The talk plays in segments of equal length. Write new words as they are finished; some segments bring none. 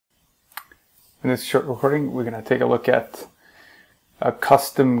In this short recording, we're going to take a look at a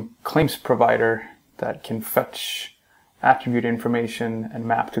custom claims provider that can fetch attribute information and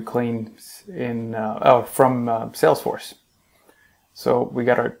map to claims in from Salesforce. So we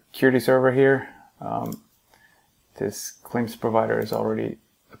got our Curity server here. This claims provider is already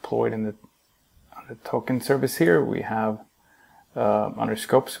deployed in the token service here. We have under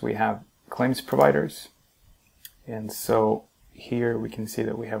scopes, we have claims providers. And so here we can see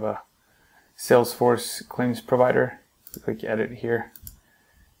that we have a Salesforce claims provider. Click edit here.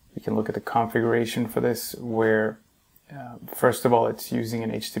 We can look at the configuration for this, where first of all, it's using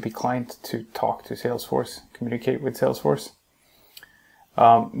an HTTP client to talk to Salesforce, communicate with Salesforce.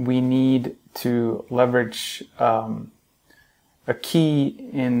 We need to leverage a key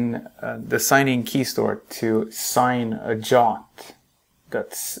in the signing key store to sign a JOT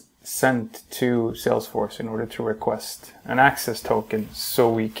that's sent to Salesforce in order to request an access token so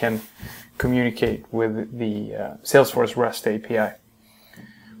we can communicate with the Salesforce REST API.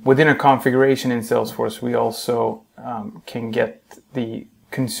 Within a configuration in Salesforce, we also can get the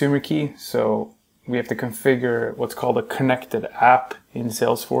consumer key. So we have to configure what's called a connected app in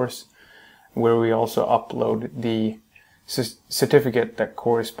Salesforce, where we also upload the certificate that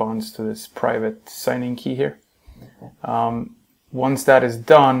corresponds to this private signing key here. Once that is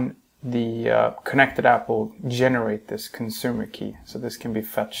done, the connected app will generate this consumer key. So this can be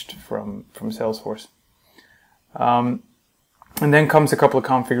fetched from Salesforce. And then comes a couple of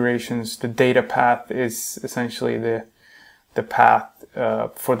configurations. The data path is essentially the path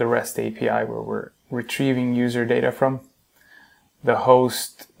for the REST API where we're retrieving user data from. The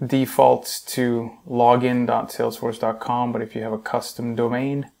host defaults to login.salesforce.com, but if you have a custom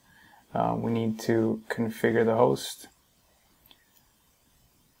domain, we need to configure the host.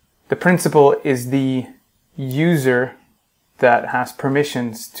 The principal is the user that has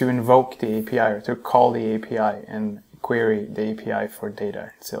permissions to invoke the API or to call the API and query the API for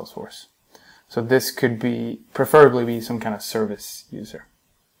data in Salesforce. So this could be, preferably be some kind of service user.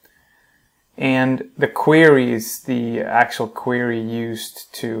 And the query is the actual query used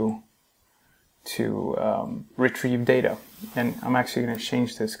to retrieve data. And I'm actually going to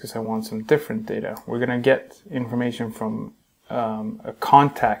change this because I want some different data. We're going to get information from a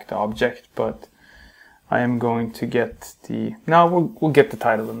contact object, but I am going to get we'll get the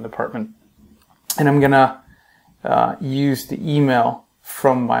title and department. And I'm going to use the email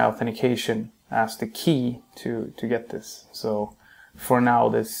from my authentication as the key to get this. So for now,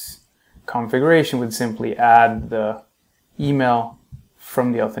 this configuration would simply add the email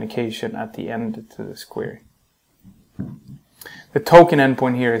from the authentication at the end to this query. The token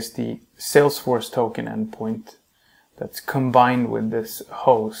endpoint here is the Salesforce token endpoint that's combined with this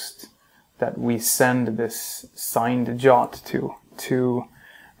host that we send this signed JOT to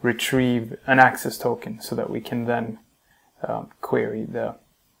retrieve an access token so that we can then query the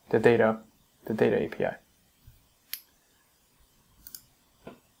data API.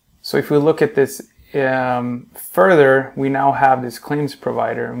 So if we look at this further, we now have this claims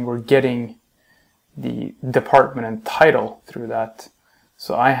provider and we're getting the department and title through that.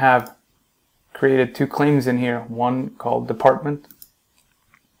 So I have created two claims in here, one called department,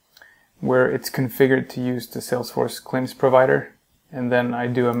 where it's configured to use the Salesforce claims provider. And then I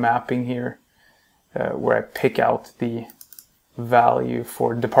do a mapping here where I pick out the value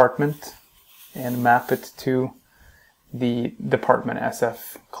for department and map it to the department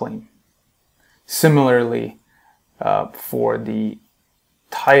SF claim. Similarly, for the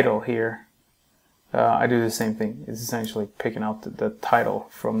title here, I do the same thing. It's essentially picking out the title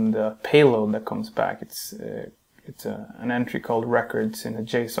from the payload that comes back. It's an entry called records in a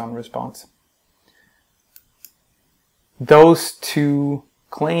JSON response. Those two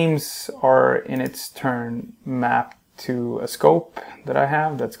claims are in its turn mapped to a scope that I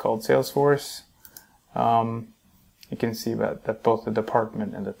have that's called Salesforce. You can see that both the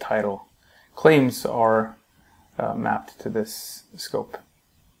department and the title claims are mapped to this scope.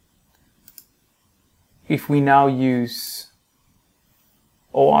 If we now use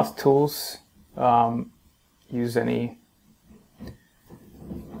OAuth tools, use any,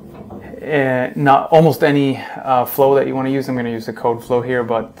 almost any flow that you want to use. I'm going to use the code flow here,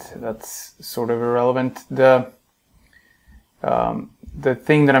 but that's sort of irrelevant. The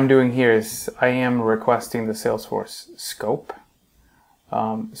thing that I'm doing here is I am requesting the Salesforce scope.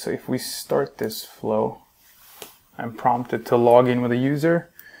 So if we start this flow, I'm prompted to log in with a user.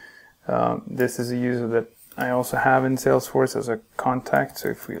 This is a user that I also have in Salesforce as a contact. So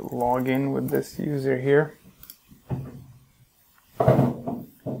if we log in with this user here,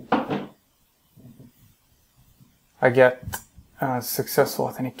 I get successful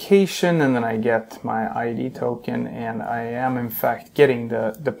authentication, and then I get my ID token, and I am in fact getting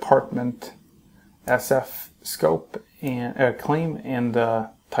the department SF scope and claim and the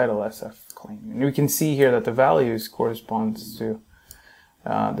title SF claim. And we can see here that the values corresponds to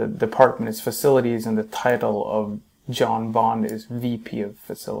the department is facilities, and the title of John Bond is VP of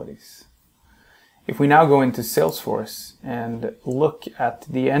facilities. If we now go into Salesforce and look at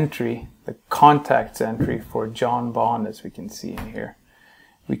the entry, the contacts entry for John Bond, as we can see in here,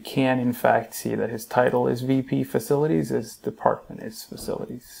 we can in fact see that his title is VP facilities, his department is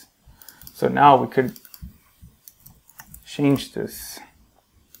facilities. So now we could change this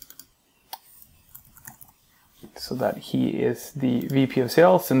so that he is the VP of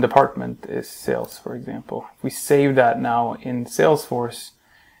sales and department is sales, for example. If we save that now in Salesforce,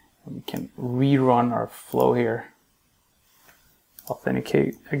 we can rerun our flow here.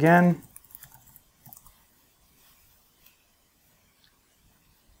 Authenticate again.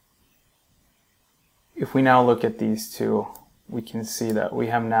 If we now look at these two, we can see that we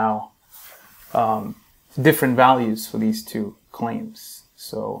have now different values for these two claims.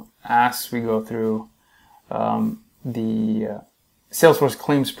 So as we go through, the Salesforce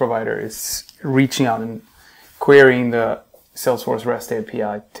claims provider is reaching out and querying the Salesforce REST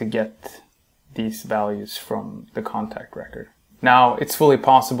API to get these values from the contact record. Now, it's fully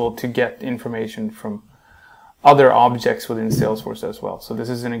possible to get information from other objects within Salesforce as well. So this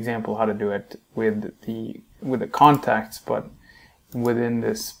is an example how to do it with the contacts, but within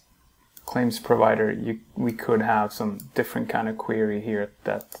this claims provider, we could have some different kind of query here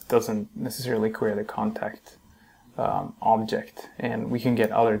that doesn't necessarily query the contact object, and we can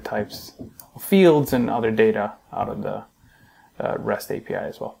get other types of fields and other data out of the REST API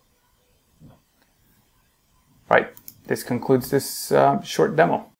as well. Right, this concludes this short demo.